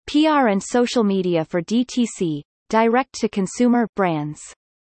PR and social media for DTC, direct-to-consumer, brands.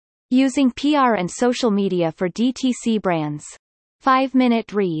 Using PR and social media for DTC brands.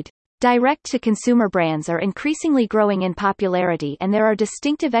 5-minute read. Direct-to-consumer brands are increasingly growing in popularity, and there are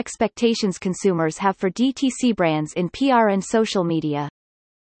distinctive expectations consumers have for DTC brands in PR and social media.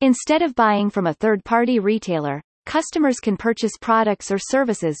 Instead of buying from a third-party retailer, customers can purchase products or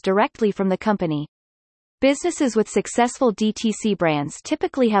services directly from the company. Businesses with successful DTC brands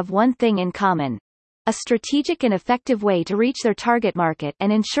typically have one thing in common: a strategic and effective way to reach their target market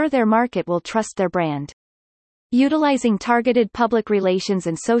and ensure their market will trust their brand. Utilizing targeted public relations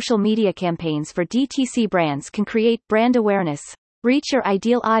and social media campaigns for DTC brands can create brand awareness, reach your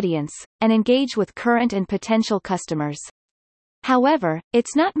ideal audience, and engage with current and potential customers. However,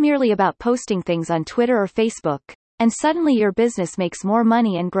 it's not merely about posting things on Twitter or Facebook, and suddenly your business makes more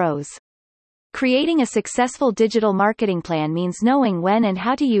money and grows. Creating a successful digital marketing plan means knowing when and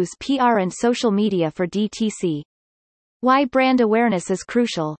how to use PR and social media for DTC. Why brand awareness is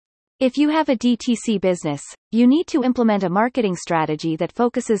crucial. If you have a DTC business, you need to implement a marketing strategy that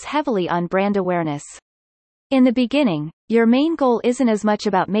focuses heavily on brand awareness. In the beginning, your main goal isn't as much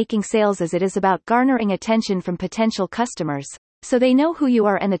about making sales as it is about garnering attention from potential customers, so they know who you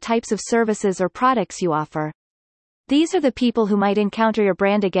are and the types of services or products you offer. These are the people who might encounter your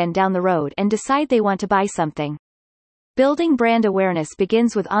brand again down the road and decide they want to buy something. Building brand awareness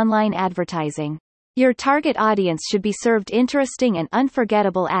begins with online advertising. Your target audience should be served interesting and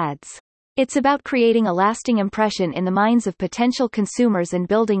unforgettable ads. It's about creating a lasting impression in the minds of potential consumers and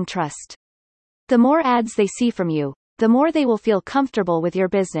building trust. The more ads they see from you, the more they will feel comfortable with your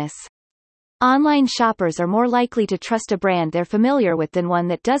business. Online shoppers are more likely to trust a brand they're familiar with than one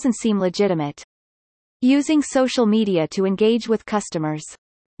that doesn't seem legitimate. Using social media to engage with customers.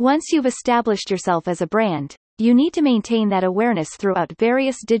 Once you've established yourself as a brand, you need to maintain that awareness throughout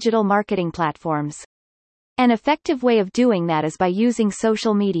various digital marketing platforms. An effective way of doing that is by using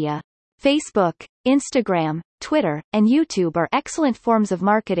social media. Facebook, Instagram, Twitter, and YouTube are excellent forms of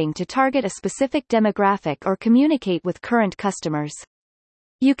marketing to target a specific demographic or communicate with current customers.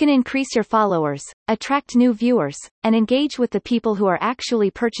 You can increase your followers, attract new viewers, and engage with the people who are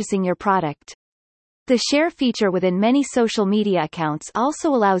actually purchasing your product. The share feature within many social media accounts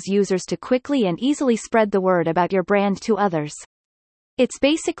also allows users to quickly and easily spread the word about your brand to others. It's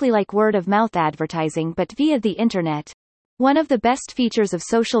basically like word-of-mouth advertising but via the internet. One of the best features of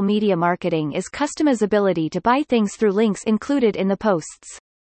social media marketing is customizability to buy things through links included in the posts.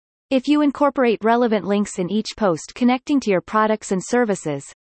 If you incorporate relevant links in each post connecting to your products and services,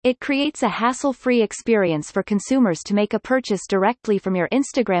 it creates a hassle-free experience for consumers to make a purchase directly from your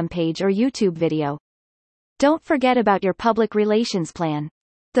Instagram page or YouTube video. Don't forget about your public relations plan.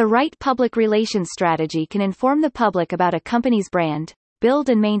 The right public relations strategy can inform the public about a company's brand, build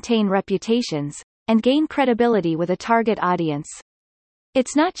and maintain reputations, and gain credibility with a target audience.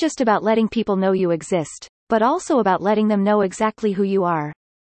 It's not just about letting people know you exist, but also about letting them know exactly who you are.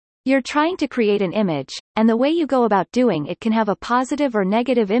 You're trying to create an image, and the way you go about doing it can have a positive or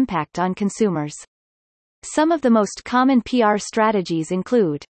negative impact on consumers. Some of the most common PR strategies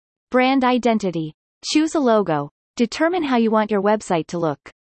include: brand identity. Choose a logo. Determine how you want your website to look.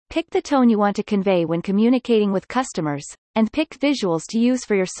 Pick the tone you want to convey when communicating with customers, and pick visuals to use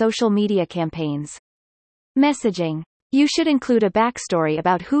for your social media campaigns. Messaging. You should include a backstory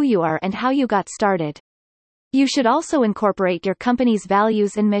about who you are and how you got started. You should also incorporate your company's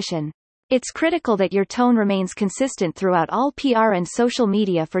values and mission. It's critical that your tone remains consistent throughout all PR and social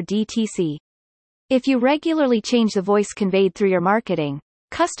media for DTC. If you regularly change the voice conveyed through your marketing,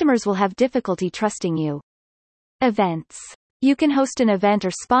 customers will have difficulty trusting you. Events. You can host an event or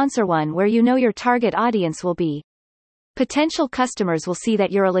sponsor one where you know your target audience will be. Potential customers will see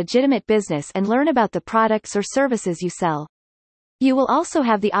that you're a legitimate business and learn about the products or services you sell. You will also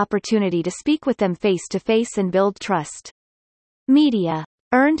have the opportunity to speak with them face-to-face and build trust. Media.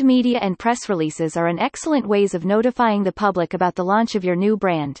 Earned media and press releases are an excellent ways of notifying the public about the launch of your new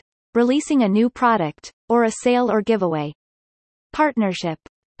brand, releasing a new product, or a sale or giveaway. Partnership.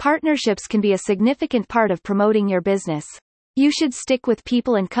 Partnerships can be a significant part of promoting your business. You should stick with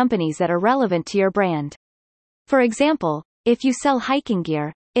people and companies that are relevant to your brand. For example, if you sell hiking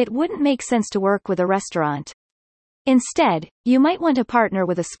gear, it wouldn't make sense to work with a restaurant. Instead, you might want to partner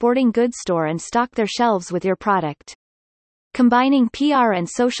with a sporting goods store and stock their shelves with your product. Combining PR and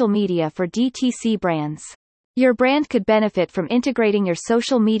social media for DTC brands. Your brand could benefit from integrating your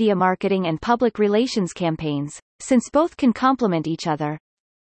social media marketing and public relations campaigns, since both can complement each other.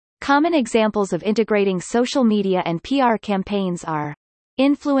 Common examples of integrating social media and PR campaigns are: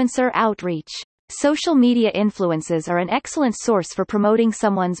 influencer outreach. Social media influencers are an excellent source for promoting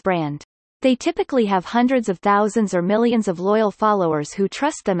someone's brand. They typically have hundreds of thousands or millions of loyal followers who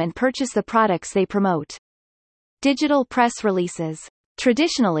trust them and purchase the products they promote. Digital press releases.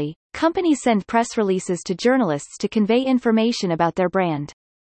 Traditionally, companies send press releases to journalists to convey information about their brand.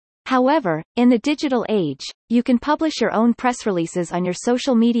 However, in the digital age, you can publish your own press releases on your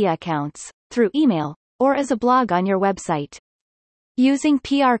social media accounts, through email, or as a blog on your website. Using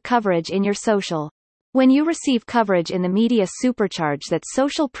PR coverage in your social. When you receive coverage in the media, supercharge that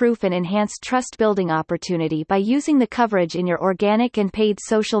social proof and enhance trust-building opportunity by using the coverage in your organic and paid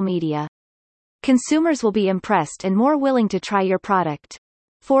social media. Consumers will be impressed and more willing to try your product.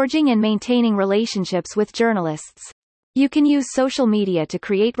 Forging and maintaining relationships with journalists. You can use social media to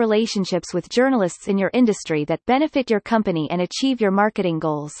create relationships with journalists in your industry that benefit your company and achieve your marketing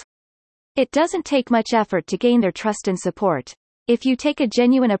goals. It doesn't take much effort to gain their trust and support. If you take a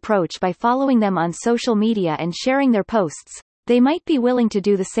genuine approach by following them on social media and sharing their posts, they might be willing to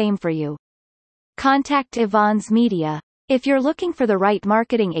do the same for you. Contact Evans Media. If you're looking for the right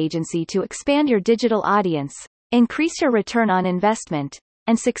marketing agency to expand your digital audience, increase your return on investment,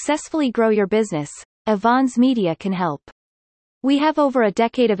 and successfully grow your business, Evans Media can help. We have over a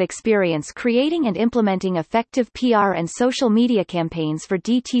decade of experience creating and implementing effective PR and social media campaigns for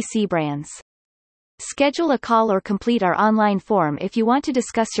DTC brands. Schedule a call or complete our online form if you want to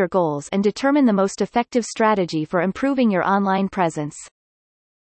discuss your goals and determine the most effective strategy for improving your online presence.